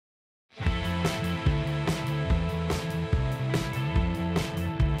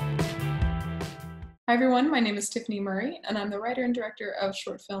Hi everyone, my name is Tiffany Murray, and I'm the writer and director of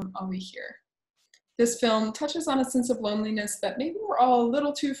short film Are We Here? This film touches on a sense of loneliness that maybe we're all a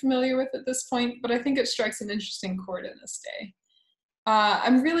little too familiar with at this point, but I think it strikes an interesting chord in this day.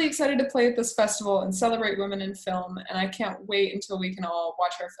 I'm really excited to play at this festival and celebrate women in film, and I can't wait until we can all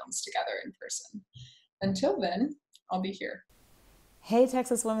watch our films together in person. Until then, I'll be here. Hey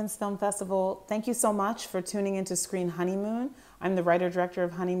Texas Women's Film Festival, thank you so much for tuning into Screen Honeymoon. I'm the writer-director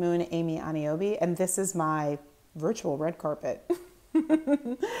of Honeymoon, Amy Aniobi, and this is my virtual red carpet.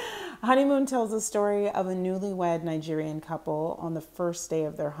 Honeymoon tells the story of a newlywed Nigerian couple on the first day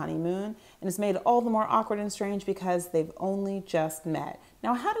of their honeymoon, and it's made all the more awkward and strange because they've only just met.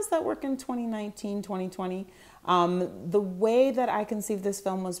 Now, how does that work in 2019, 2020? The way that I conceived this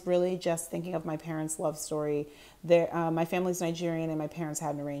film was really just thinking of my parents' love story. My family's Nigerian and my parents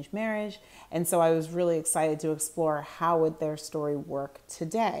had an arranged marriage, and so I was really excited to explore how would their story work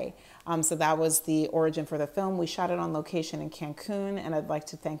today. So that was the origin for the film. We shot it on location in Cancun, and I'd like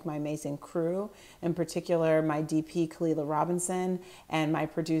to thank my amazing crew, in particular my DP Kalila Robinson and my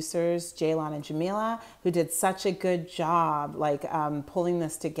producers Jaylon and Jamila, who did such a good job pulling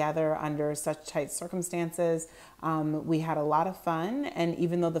this together under such tight circumstances. We had a lot of fun, and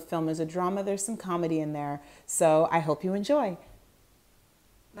even though the film is a drama, there's some comedy in there. So I hope you enjoy.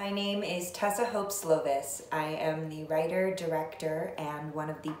 My name is Tessa Hope Slovis. I am the writer, director, and one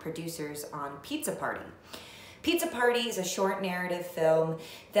of the producers on Pizza Party. Pizza Party is a short narrative film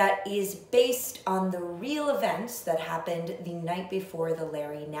that is based on the real events that happened the night before the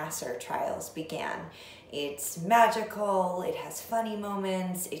Larry Nassar trials began. It's magical, it has funny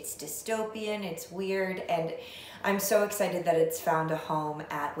moments, it's dystopian, it's weird, and I'm so excited that it's found a home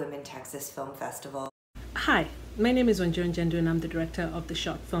at Women Texas Film Festival. Hi, my name is Wanjon Jendu and I'm the director of the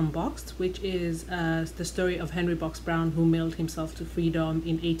short film Boxed, which is the story of Henry Box Brown, who mailed himself to freedom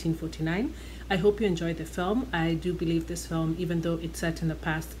in 1849. I hope you enjoyed the film. I do believe this film, even though it's set in the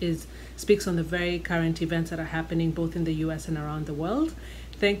past, speaks on the very current events that are happening both in the US and around the world.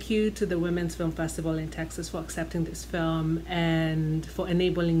 Thank you to the Women's Film Festival in Texas for accepting this film and for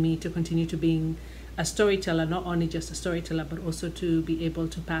enabling me to continue to being a storyteller, not only just a storyteller, but also to be able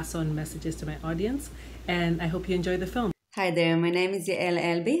to pass on messages to my audience. And I hope you enjoy the film. Hi there, my name is Yael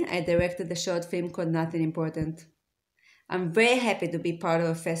Elbee. I directed the short film called Nothing Important. I'm very happy to be part of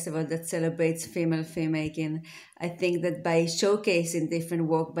a festival that celebrates female filmmaking. I think that by showcasing different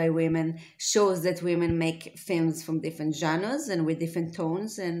work by women shows that women make films from different genres and with different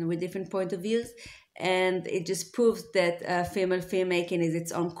tones and with different point of views. And it just proves that female filmmaking is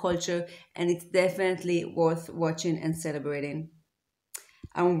its own culture and it's definitely worth watching and celebrating.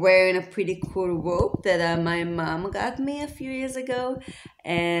 I'm wearing a pretty cool robe that my mom got me a few years ago,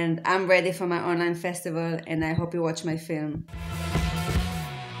 and I'm ready for my online festival, and I hope you watch my film.